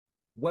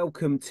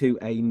Welcome to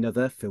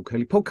another Phil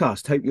Coley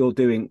podcast. Hope you're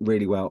doing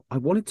really well. I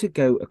wanted to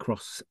go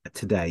across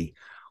today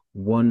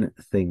one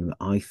thing that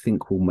I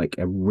think will make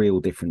a real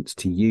difference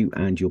to you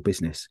and your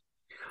business.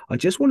 I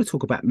just want to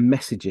talk about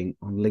messaging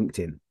on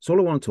LinkedIn. That's all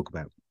I want to talk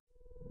about.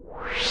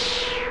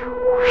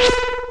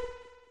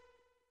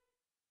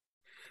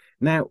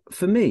 Now,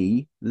 for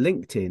me,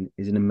 LinkedIn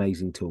is an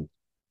amazing tool.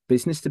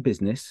 Business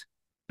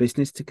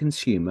to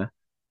consumer,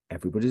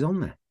 everybody's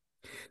on there.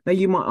 Now,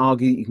 you might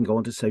argue you can go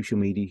onto social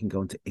media, you can go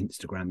onto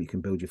Instagram, you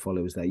can build your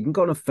followers there. You can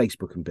go on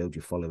Facebook and build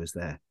your followers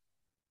there.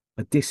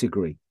 I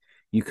disagree.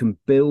 You can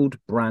build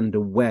brand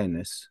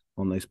awareness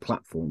on those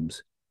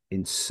platforms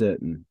in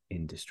certain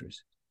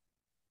industries.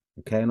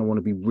 Okay, and I want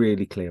to be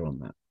really clear on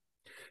that.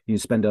 You can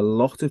spend a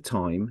lot of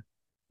time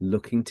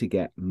looking to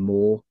get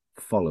more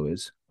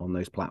followers on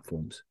those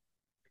platforms,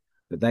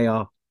 but they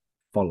are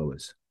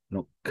followers,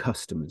 not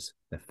customers.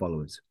 They're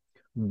followers.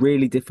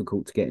 Really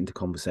difficult to get into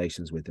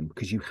conversations with them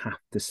because you have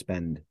to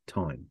spend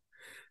time.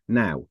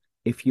 Now,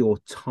 if you're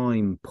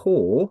time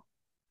poor,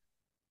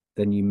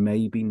 then you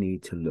maybe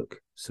need to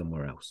look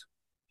somewhere else.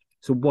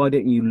 So why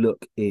don't you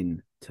look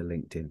into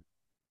LinkedIn?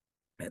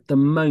 At the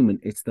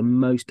moment, it's the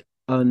most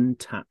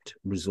untapped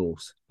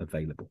resource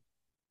available.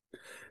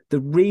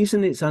 The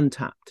reason it's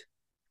untapped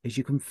is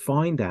you can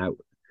find out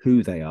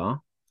who they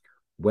are,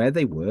 where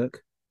they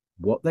work,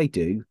 what they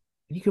do,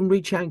 and you can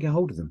reach out and get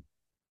hold of them.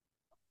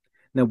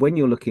 Now, when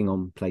you're looking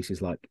on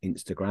places like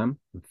Instagram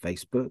and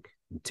Facebook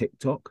and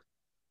TikTok,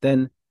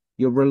 then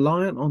you're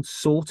reliant on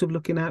sort of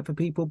looking out for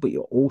people, but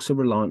you're also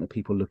reliant on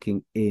people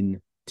looking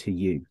in to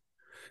you.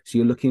 So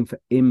you're looking for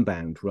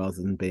inbound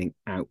rather than being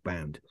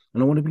outbound.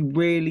 And I want to be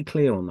really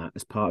clear on that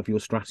as part of your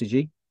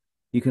strategy.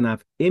 You can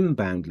have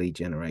inbound lead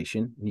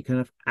generation and you can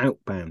have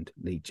outbound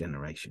lead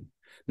generation.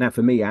 Now,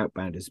 for me,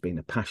 outbound has been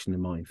a passion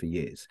of mine for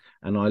years.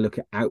 And I look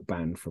at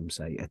outbound from,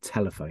 say, a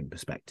telephone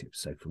perspective.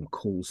 So from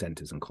call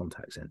centers and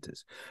contact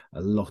centers.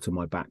 A lot of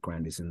my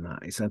background is in that.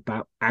 It's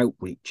about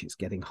outreach. It's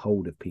getting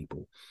hold of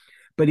people.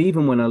 But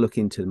even when I look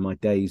into my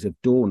days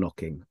of door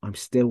knocking, I'm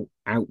still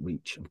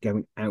outreach. I'm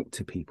going out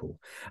to people.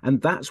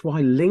 And that's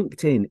why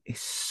LinkedIn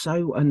is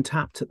so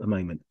untapped at the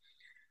moment.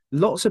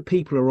 Lots of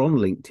people are on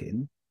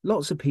LinkedIn.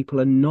 Lots of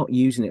people are not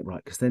using it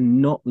right because they're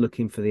not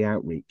looking for the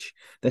outreach.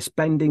 They're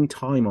spending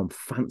time on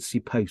fancy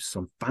posts,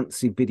 on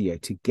fancy video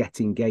to get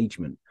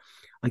engagement.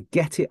 I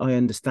get it. I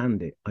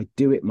understand it. I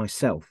do it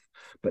myself.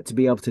 But to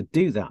be able to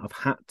do that, I've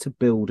had to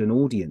build an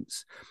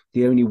audience.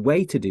 The only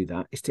way to do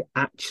that is to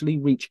actually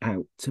reach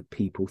out to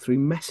people through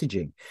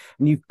messaging.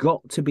 And you've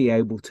got to be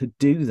able to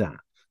do that.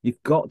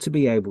 You've got to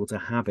be able to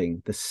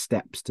having the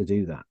steps to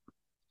do that.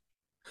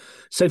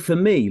 So for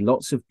me,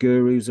 lots of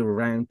gurus are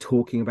around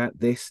talking about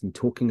this and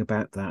talking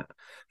about that.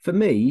 For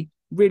me,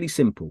 really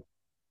simple.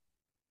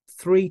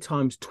 3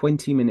 times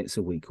 20 minutes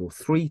a week or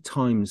 3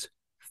 times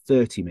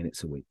 30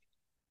 minutes a week.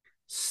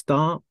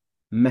 Start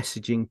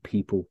messaging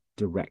people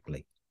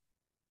directly.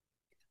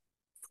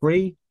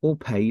 Free or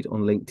paid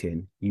on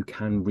LinkedIn, you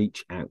can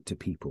reach out to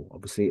people.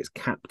 Obviously, it's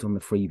capped on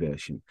the free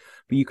version,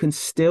 but you can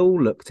still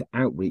look to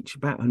outreach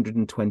about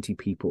 120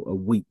 people a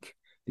week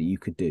that you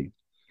could do.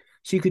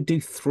 So you could do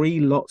 3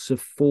 lots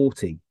of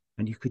 40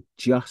 and you could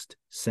just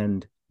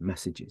send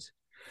messages.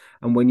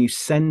 And when you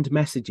send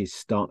messages,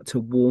 start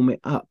to warm it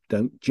up.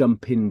 Don't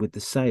jump in with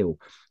the sale,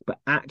 but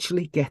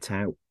actually get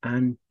out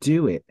and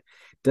do it.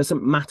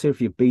 Doesn't matter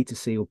if you're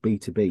B2C or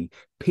B2B.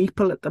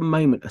 People at the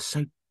moment are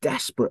so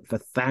desperate for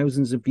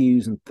thousands of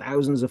views and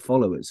thousands of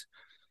followers,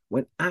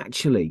 when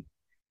actually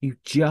you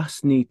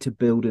just need to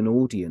build an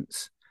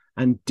audience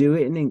and do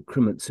it in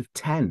increments of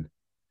 10,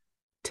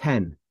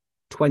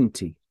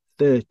 20,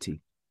 30,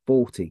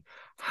 40.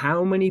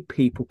 How many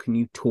people can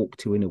you talk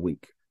to in a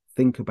week?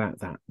 Think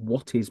about that.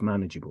 What is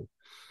manageable?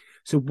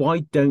 So why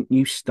don't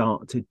you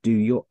start to do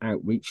your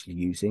outreach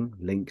using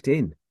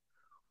LinkedIn?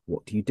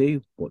 What do you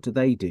do? What do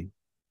they do?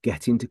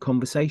 Get into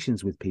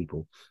conversations with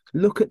people.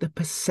 Look at the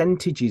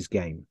percentages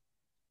game.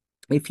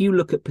 If you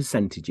look at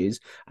percentages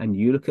and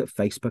you look at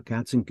Facebook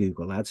ads and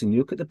Google ads and you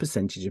look at the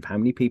percentage of how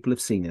many people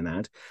have seen an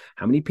ad,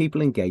 how many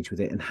people engage with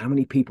it, and how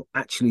many people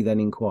actually then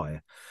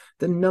inquire,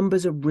 the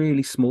numbers are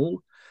really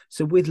small.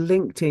 So with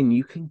LinkedIn,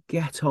 you can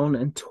get on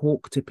and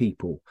talk to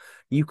people.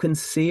 You can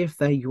see if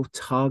they're your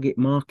target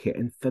market.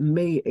 And for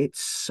me, it's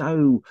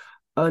so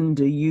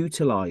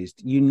underutilized.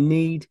 You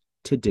need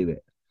to do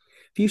it.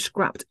 If you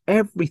scrapped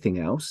everything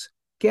else,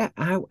 get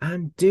out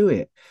and do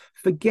it.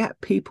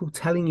 Forget people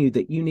telling you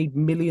that you need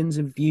millions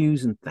of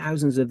views and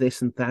thousands of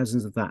this and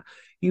thousands of that.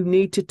 You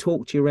need to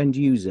talk to your end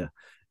user.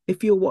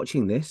 If you're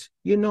watching this,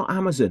 you're not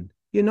Amazon.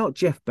 You're not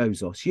Jeff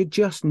Bezos. You're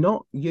just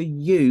not. You're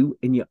you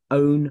in your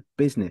own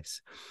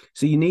business.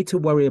 So you need to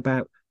worry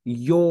about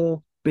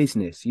your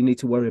business. You need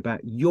to worry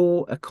about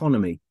your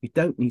economy. You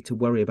don't need to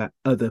worry about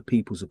other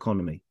people's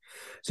economy.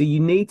 So you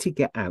need to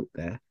get out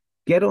there,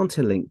 get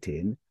onto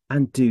LinkedIn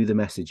and do the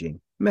messaging.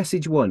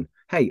 Message 1.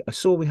 Hey, I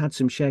saw we had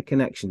some shared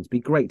connections. Be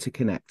great to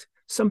connect.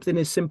 Something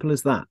as simple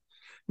as that.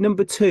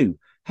 Number 2.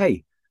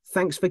 Hey,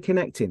 thanks for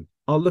connecting.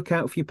 I'll look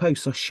out for your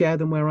posts. I'll share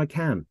them where I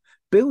can.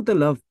 Build the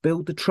love,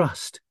 build the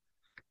trust.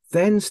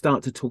 Then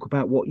start to talk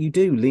about what you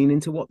do, lean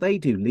into what they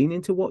do, lean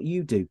into what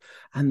you do,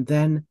 and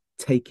then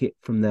take it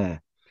from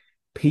there.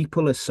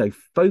 People are so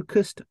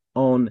focused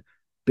on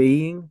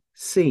being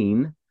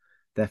seen,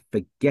 they're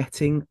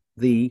forgetting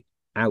the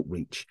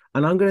outreach.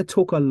 And I'm going to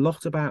talk a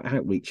lot about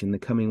outreach in the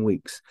coming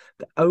weeks.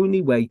 The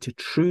only way to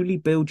truly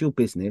build your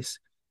business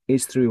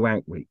is through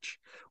outreach.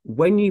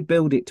 When you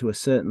build it to a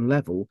certain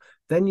level,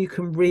 then you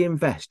can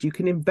reinvest. You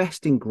can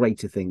invest in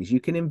greater things. You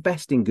can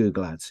invest in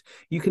Google Ads.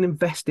 You can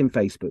invest in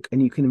Facebook,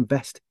 and you can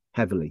invest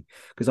heavily,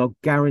 because I'll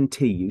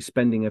guarantee you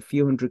spending a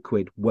few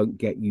 £100 won't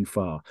get you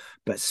far,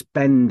 but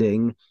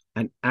spending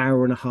an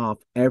hour and a half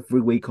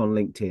every week on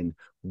LinkedIn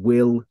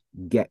will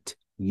get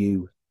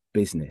you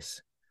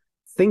business.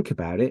 Think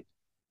about it.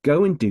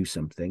 Go and do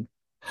something.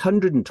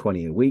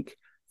 120 a week,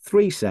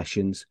 3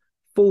 sessions,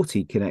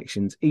 40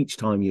 connections each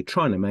time you're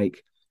trying to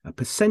make. A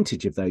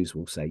percentage of those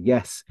will say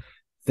yes.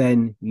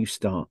 Then you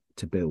start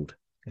to build.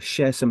 I'll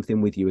share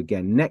something with you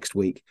again next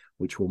week,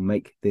 which will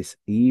make this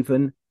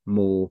even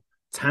more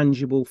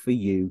tangible for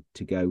you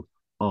to go,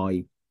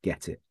 I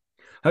get it.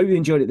 Hope you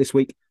enjoyed it this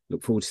week.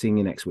 Look forward to seeing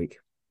you next week.